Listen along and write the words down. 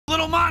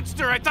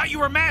monster! I thought you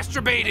were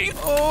masturbating!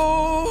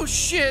 Oh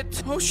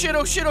shit! Oh shit,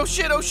 oh shit, oh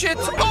shit, oh shit!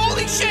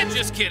 Holy shit!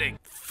 Just kidding.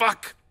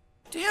 Fuck.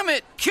 Damn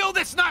it! Kill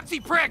this Nazi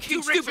prick!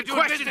 You stupid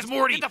questions,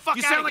 Morty! Get the fuck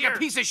you outta sound like here. a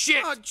piece of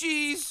shit! Oh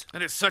jeez!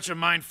 That is such a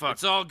mindfuck.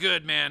 It's all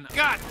good, man.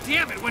 God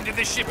damn it, when did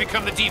this shit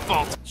become the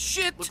default?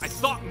 Shit! I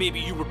thought maybe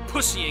you were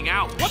pussying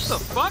out. What the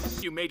fuck?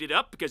 You made it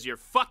up because you're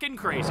fucking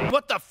crazy.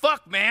 What the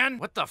fuck, man?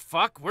 What the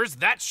fuck? Where's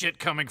that shit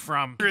coming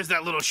from? Where is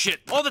that little shit?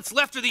 All that's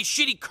left are these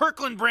shitty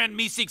Kirkland brand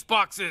Meeseeks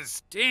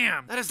boxes.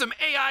 Damn, that is some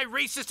AI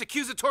racist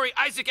accusatory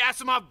Isaac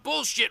Asimov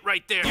bullshit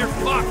right there. You're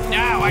fucked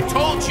now, I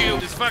told you.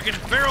 This fucking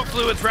feral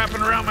fluid's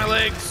wrapping around my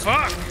legs.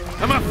 Fuck.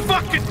 I'm a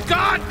fucking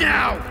god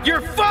now!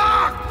 You're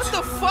fucked! What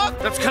the fuck?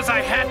 That's because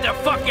I had to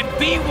fucking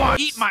be one.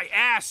 Eat my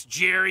ass,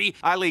 Jerry.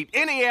 I'll eat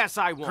any ass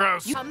I want.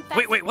 Gross.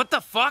 Wait, what the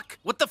fuck?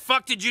 What the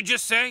fuck did you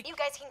just say? You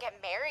guys can get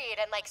married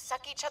and like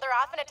suck each other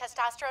off in a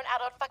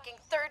testosterone-addled fucking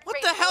third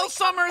What grade. the hell,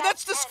 Summer?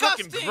 That's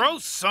disgusting! Fucking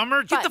gross,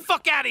 Summer. Get the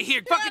fuck out of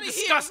here. Fucking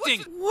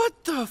disgusting.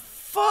 What the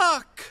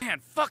fuck? Man,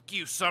 fuck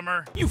you,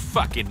 Summer. You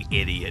fucking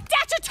idiot.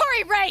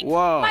 Statutory rape!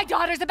 Whoa. My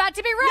daughter's about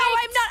to be raped! No,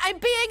 I'm not. I'm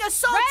being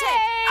assaulted.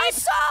 Rape!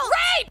 Assault!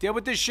 Rape! Deal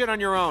with this shit on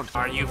your own.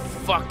 Are you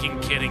fucking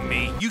kidding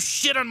me? You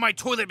shit on my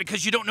toilet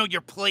because you don't know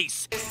your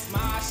place.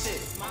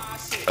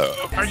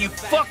 Are you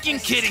fucking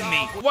kidding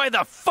me? Why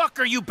the fuck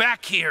are you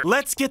back here?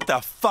 Let's get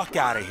the fuck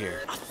out of here.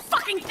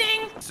 Fucking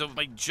thing! So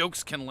my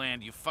jokes can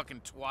land, you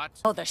fucking twat.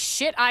 Oh, the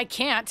shit I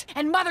can't.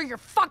 And mother your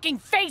fucking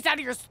face out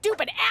of your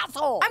stupid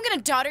asshole! I'm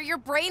gonna daughter your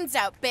brains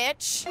out,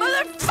 bitch.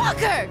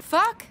 Motherfucker!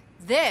 Fuck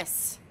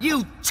this.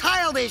 You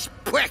childish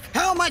prick!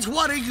 How much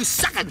water are you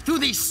sucking through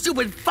these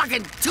stupid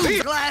fucking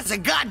 2 glasses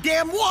of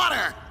goddamn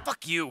water?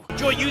 Fuck you.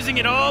 Enjoy using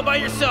it all by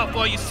yourself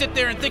while you sit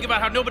there and think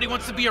about how nobody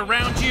wants to be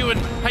around you and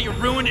how you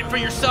ruined it for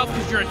yourself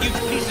because you're a huge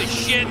piece of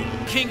shit.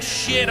 King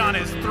shit on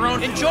his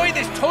throne. Enjoy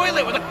this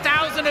toilet with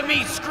 1,000 of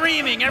me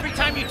screaming every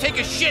time you take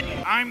a shit.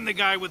 I'm the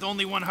guy with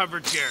only one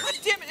hover chair. God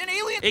damn it, an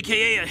alien!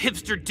 AKA a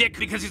hipster dick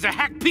because he's a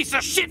hack piece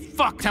of shit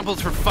fuck.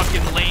 Temples for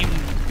fucking lame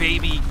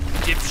baby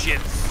dipshits.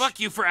 Fuck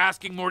you for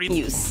asking, Morty.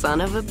 You son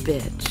of a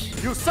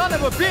bitch. You son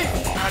of a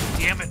bitch! God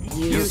damn it.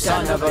 You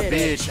son of a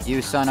bitch.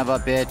 You son of a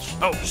bitch.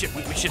 Oh shit,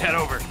 we should head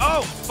over.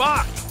 Oh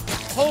fuck!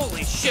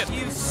 Holy shit.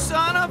 You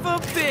son of a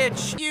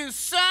bitch! You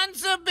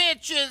sons of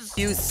bitches!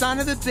 You son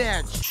of a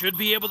bitch! Should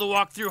be able to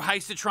walk through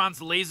Heisatron's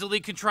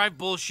lazily contrived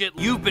bullshit.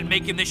 You've been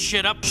making this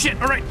shit up.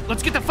 Shit, alright,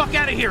 let's get the fuck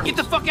out of here. Get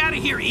the fuck out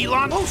of here,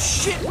 Elon. Oh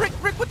shit, Rick,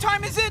 what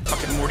time is it?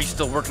 Fucking Morty's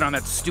still working on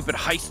that stupid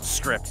heist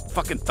script.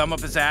 Fucking thumb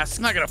up his ass.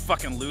 I'm not gonna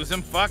fucking lose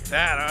him. Fuck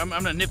that. I'm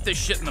gonna nip this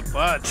shit in the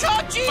bud.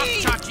 Chachi!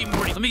 Fuck Chachi,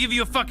 Morty. Let me give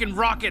you a fucking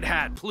rocket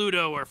hat,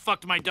 Pluto, or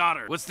fucked my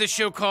daughter. What's this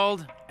show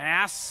called?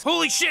 Ass?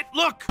 Holy shit,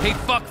 look! Hey,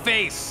 fuck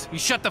face. You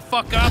shut the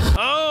fuck up.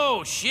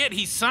 Oh, shit,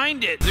 he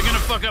signed it. They're gonna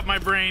fuck up my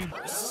brain. Shit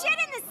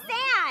in the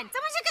sand.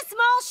 Someone took a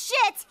small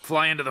shit.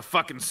 Fly into the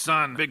fucking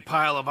sun. Big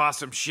pile of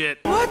awesome shit.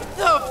 What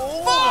the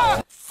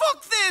fuck?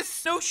 Fuck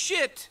this! No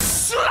shit.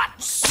 Slut!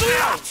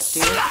 Slut!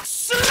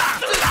 Slut!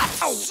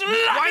 Slut!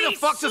 Why the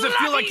fuck does it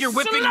feel like you're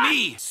whipping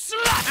me?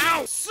 Slut!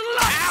 Ow!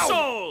 Slut!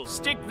 Soul!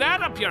 Stick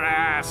that up your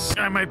ass.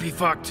 I might be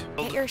fucked.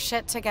 Get your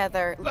shit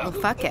together. Well,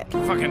 fuck it.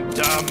 Fucking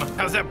dumb.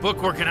 How's that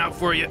book working out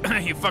for you?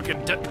 You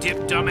fucking dip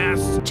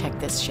dumbass. Check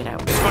this shit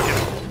out.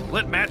 Fucking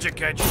lit magic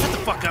guy. Shut the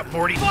fuck up,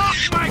 Morty. Fuck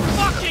my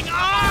fucking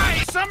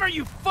eye! Summer,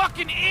 you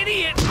fucking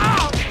idiot!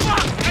 Oh,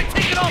 fuck! I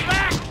take it all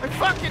back! I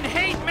fucking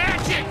hate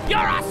magic! You're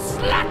a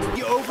slut!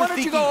 You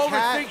overthinking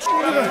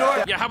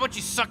cat. Yeah, how about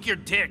you suck your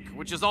dick,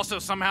 which is also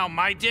somehow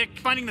my dick?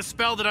 Finding the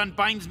spell that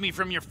unbinds me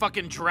from your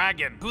fucking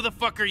dragon. Who the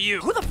fuck are you?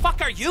 Who the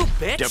fuck are you,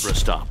 bitch? Deborah,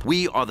 stop.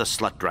 We are the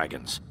slut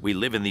dragons. We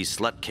live in these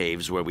slut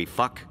caves where we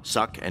fuck,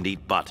 suck, and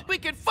eat butt. We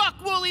can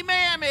fuck woolly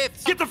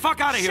mammoths! Get the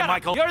fuck out of here, Shut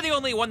Michael. up. You're the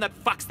only one that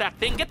fucks that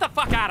thing. Get the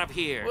fuck out of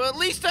here. Well, at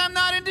least I'm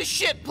not into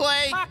shit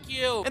play. Fuck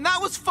you. And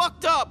that was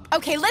fucked up.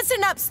 Okay,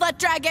 listen up, slut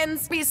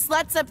dragons. We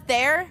sluts up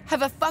there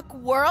have a fuck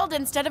world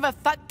instead of a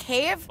fuck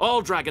cave.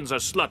 All dragons are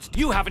sluts.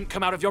 You haven't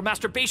come out of your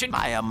masturbation.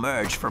 I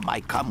emerge from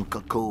my cum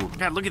cocoon.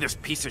 God, look at this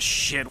piece of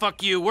shit.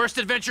 Fuck you. Worst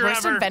adventure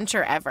Worst ever.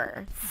 adventure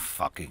ever.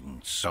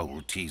 Fucking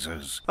soul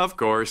teasers. Of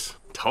course.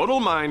 Total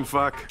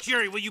mindfuck.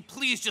 Jerry, will you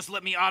please just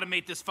let me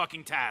automate this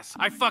fucking task?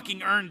 I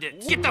fucking earned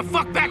it. Get the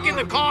fuck back in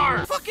the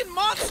car! Fucking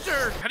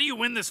monster! How do you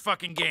win this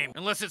fucking game?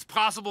 Unless it's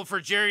possible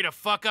for Jerry to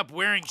fuck up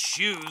wearing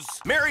shoes.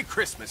 Merry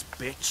Christmas,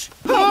 bitch.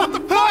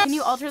 Can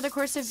you alter the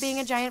course of being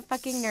a giant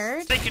fucking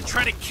nerd? They can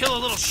try to kill a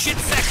little shit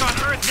sack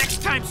on Earth.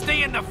 Next time,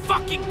 stay in the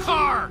fucking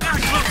car!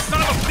 Ah, look,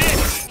 son of a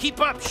bitch!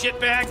 Keep up,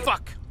 shitbag.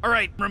 Fuck.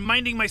 Alright,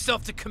 reminding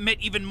myself to commit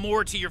even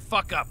more to your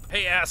fuck up.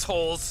 Hey,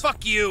 assholes.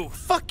 Fuck you.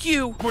 Fuck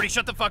you! Morty,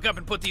 shut the fuck up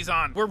and put these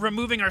on. We're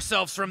removing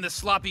ourselves from this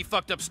sloppy,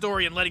 fucked up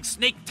story and letting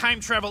snake time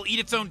travel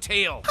eat its own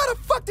tail. How the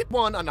fuck did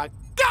one on a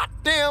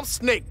goddamn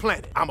snake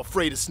planet? I'm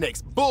afraid of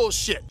snakes.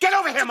 Bullshit. Get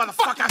over here,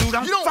 motherfucker! You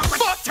don't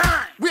fuck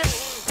time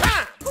with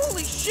time.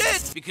 Holy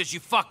shit! Because you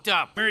fucked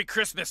up. Merry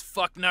Christmas,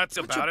 fuck nuts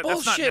about your it.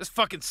 That's not, bullshit? this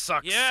fucking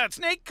sucks. Yeah, it's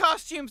Snake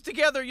costumes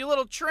together, you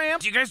little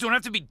tramp. You guys don't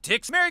have to be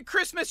dicks. Merry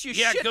Christmas, you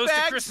Yeah, shitbags. Ghost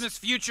of Christmas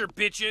Future,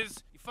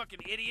 bitches. You fucking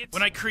idiot.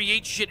 When I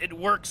create shit, it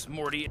works,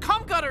 Morty.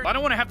 Cum gutter. I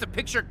don't want to have to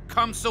picture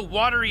cum so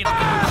watery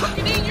and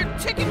Fucking eat your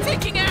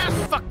taking ass.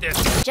 fuck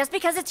this. Just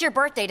because it's your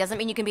birthday doesn't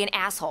mean you can be an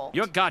asshole.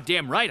 You're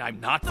goddamn right, I'm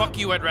not. Fuck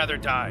you, I'd rather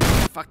die.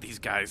 Fuck these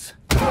guys.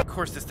 Of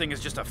course, this thing is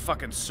just a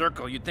fucking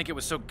circle. You'd think it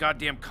was so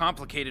goddamn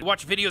complicated.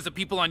 Watch videos of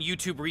people on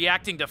YouTube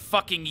reacting to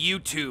fucking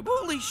YouTube.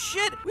 Holy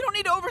shit. We don't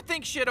need to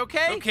overthink shit,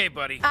 okay? Okay,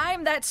 buddy.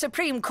 I'm that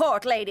Supreme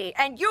Court lady,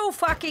 and you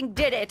fucking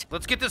did it.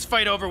 Let's get this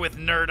fight over with,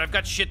 nerd. I've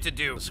got shit to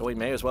do. So we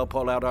may as well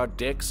pull out our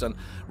dicks and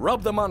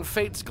rub them on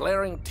Fate's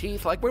glaring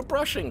teeth like we're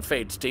brushing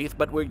Fate's teeth,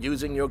 but we're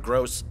using your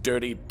gross,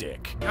 dirty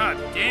dick. God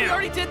damn. We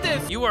already did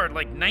this. You are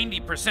like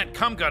 90%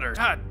 cum gutter.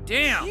 God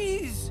damn.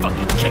 Jeez.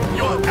 Fucking kick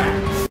your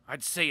ass.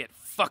 I'd say it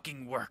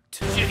fucking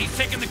worked. Shit, he's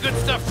taking the good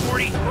stuff,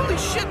 Morty. Holy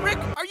shit, Rick.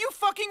 Are you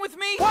fucking with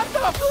me? What the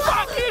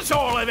fuck is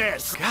all of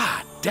this?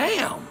 God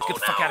damn. Get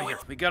the fuck out of here.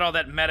 We got all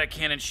that meta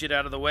cannon shit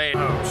out of the way.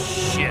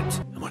 Oh, shit.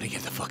 I'm gonna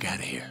get the fuck out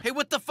of here. Hey,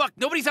 what the fuck?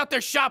 Nobody's out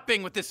there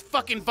shopping with this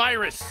fucking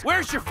virus.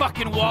 Where's your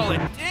fucking wallet?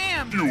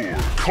 Damn. You're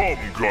cum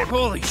gutter.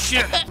 Holy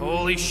shit.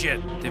 Holy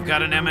shit. They've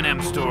got an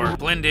M&M store.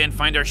 Blend in,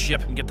 find our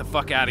ship, and get the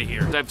fuck out of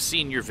here. I've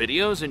seen your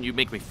videos and you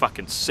make me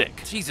fucking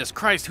sick. Jesus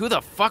Christ, who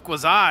the fuck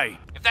was I?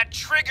 If that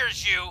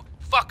triggers you,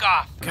 fuck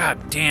off.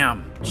 God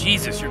damn.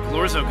 Jesus, your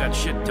Glorzo got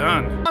shit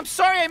done. I'm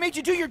sorry I made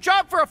you do your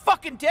job for a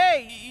fucking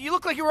day. You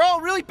look like you were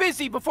all really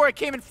busy before I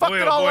came and fucked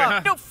it all up.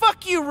 Huh? No,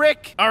 fuck you,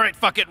 Rick. All right,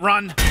 fuck it,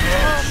 run.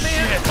 Oh,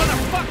 man.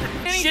 Motherfucker.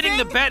 Shitting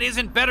the bed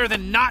isn't better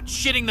than not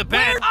shitting the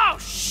bed. Oh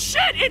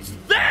shit, it's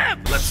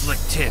them! Let's lick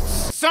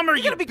tits. Summer,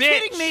 you gotta be bitch.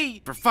 kidding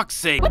me. For fuck's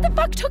sake. What the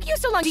fuck took you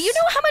so long? Do you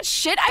know how much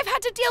shit I've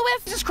had to deal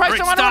with? Jesus Christ,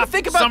 Rick, I don't want to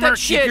think about Summer, that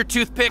shit. keep your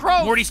toothpick.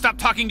 Gross. Morty, stop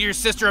talking to your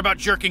sister about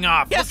jerking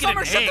off. Yeah, Look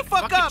Summer, at an shut egg. the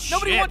fuck Fucking up.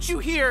 Nobody shit. wants you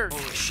here.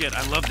 Holy shit,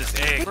 I love this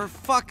egg. For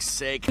fuck's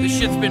sake. This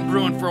shit's been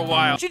brewing for a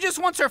while. She just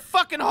wants her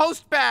fucking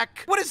host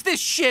back. What is this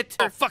shit?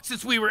 Oh, fuck,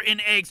 since we were in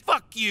eggs.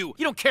 Fuck you.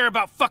 You don't care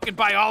about fucking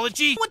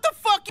biology. What the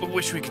fuck? I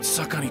wish we could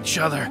suck on each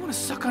other. I want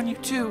to suck on you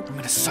too. I'm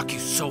gonna suck you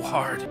so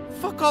hard.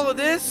 Fuck all of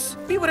this.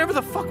 Be whatever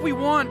the fuck we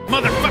want.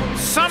 Motherfucking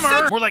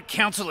Summer! We're like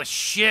council of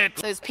shit.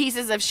 Those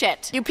pieces of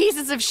shit. You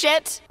pieces of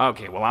shit.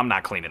 Okay, well, I'm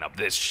not cleaning up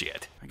this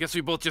shit. I guess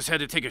we both just had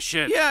to take a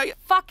shit. Yeah.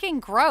 Fucking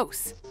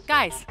gross.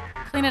 Guys,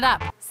 clean it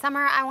up.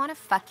 Summer, I want to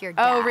fuck your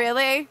dad. Oh,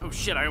 really? Oh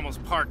shit, I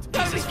almost parked.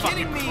 Gotta be Jesus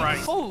kidding fucking me.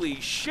 Christ. Holy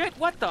shit,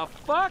 what the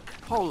fuck?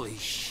 Holy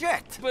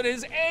shit. But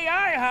his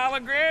AI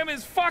hologram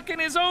is fucking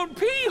his own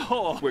pee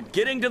hole. We're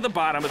getting to the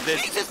bottom of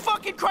this. Jesus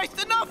fucking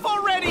Christ, enough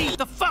already. What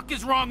the fuck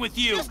is wrong with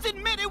you? Just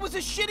admit it was a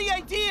shitty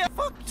idea.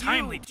 Fuck you.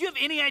 Timely. Do you have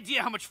any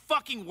idea how much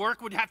fucking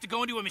work would have to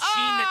go into a machine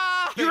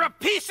that... You're a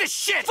piece of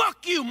shit!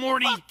 Fuck you,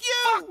 Morty! Fuck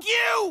you! Fuck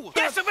you!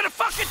 Yes, I'm gonna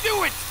fucking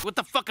do it! What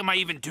the fuck am I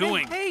even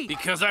doing? Hey.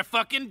 Because I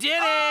fucking did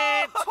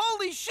it!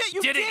 Holy shit,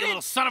 you did it, you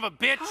little son of a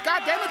bitch!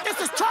 God damn it, this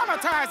is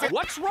traumatizing.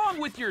 What's wrong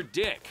with your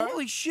dick?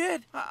 Holy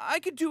shit. I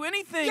could do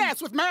anything.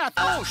 Yes, with math.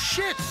 Oh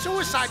shit,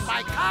 suicide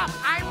by cop.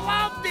 I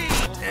love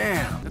these.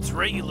 Damn. That's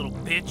right, you little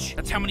bitch.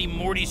 That's how many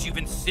Mortys you've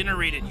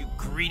incinerated, you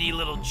greedy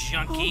little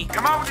junkie.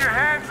 Come on with your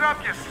hands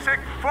up, you sick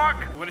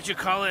fuck. What did you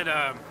call it?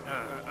 A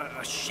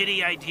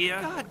shitty idea?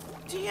 God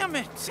damn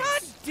it.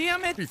 God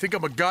damn it. You think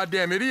I'm a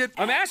goddamn idiot?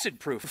 I'm acid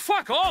proof.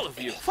 Fuck all of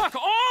you. Fuck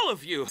all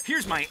of you.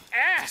 Here's my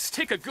ass.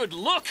 Take a good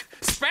look.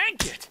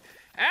 Spank it.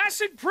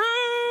 Acid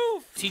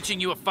proof!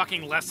 Teaching you a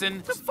fucking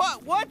lesson? The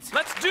fuck? What?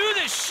 Let's do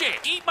this shit.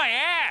 Eat my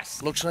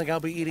ass. Looks like I'll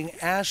be eating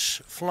ass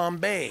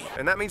flambe.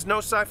 And that means no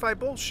sci-fi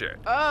bullshit.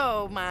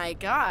 Oh my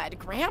god,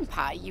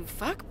 Grandpa, you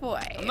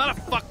fuckboy. I'm not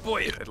a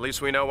fuckboy. At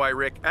least we know why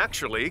Rick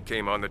actually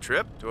came on the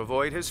trip to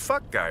avoid his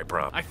fuck guy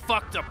problem. I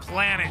fucked a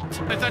planet.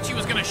 I thought she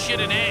was gonna shit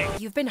an egg.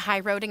 You've been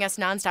high-roading us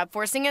nonstop,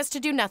 forcing us to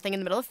do nothing in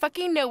the middle of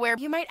fucking nowhere.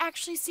 You might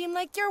actually seem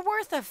like you're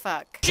worth a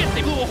fuck. Shit,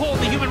 they blew a hole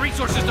in the human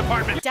resources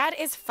department. Dad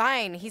is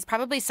fine. He's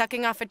probably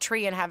sucking off a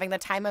tree and having the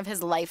time of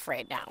his life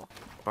right now.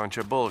 Bunch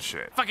of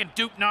bullshit. Fucking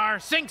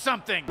Doopnar, sing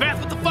something. Beth,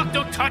 what the fuck?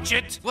 Don't touch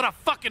it. What a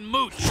fucking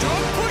mooch.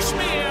 Don't push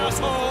me,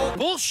 asshole.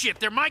 Bullshit,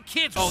 they're my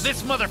kids. Oh,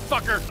 this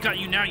motherfucker got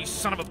you now, you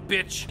son of a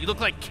bitch. You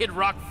look like Kid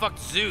Rock fucked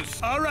Zeus.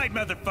 All right,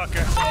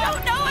 motherfucker.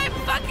 Oh no, I'm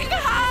fucking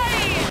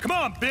high! Come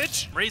on,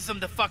 bitch. Raise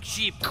them to fuck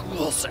sheep.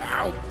 Cools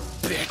out,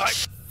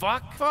 bitch.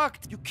 Fuck.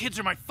 You kids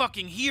are my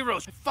fucking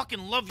heroes. I fucking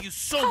love you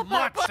so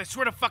much. I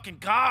swear to fucking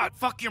God.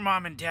 Fuck your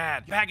mom and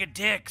dad. Bag of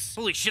dicks.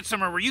 Holy shit,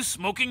 Summer, were you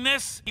smoking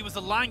this? He was a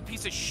lying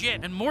piece of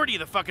shit. And Morty,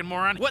 the fucking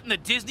moron. What in the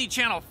Disney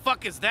Channel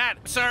fuck is that?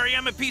 Sorry,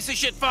 I'm a piece of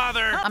shit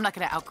father. I'm not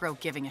gonna outgrow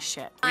giving a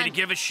shit. Way to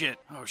give a shit.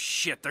 Oh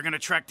shit, they're gonna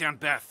track down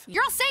Beth.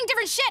 You're all saying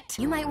different shit!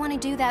 You might want to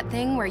do that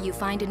thing where you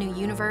find a new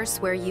universe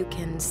where you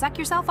can suck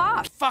yourself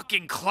off.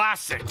 Fucking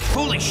classic.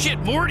 Holy shit,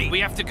 Morty.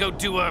 We have to go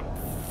do a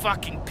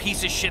fucking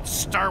piece of shit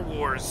Star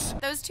Wars.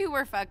 Those two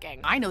were fucking.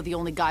 I know the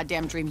only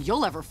goddamn dream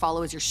you'll ever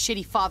follow is your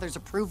shitty father's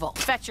approval.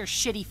 Fetch your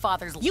shitty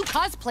father's. You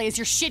cosplay as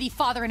your shitty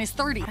father in his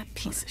 30s. That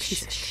piece of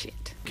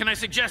shit. Can I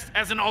suggest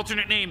as an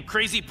alternate name,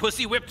 crazy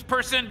pussy whipped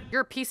person?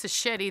 You're a piece of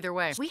shit either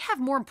way. We have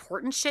more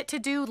important shit to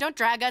do. Don't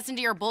drag us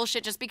into your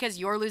bullshit just because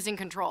you're losing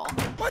control.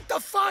 What the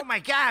fuck? Oh my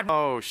god.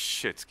 Oh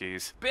shit,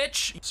 skis.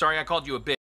 Bitch. Sorry I called you a bitch.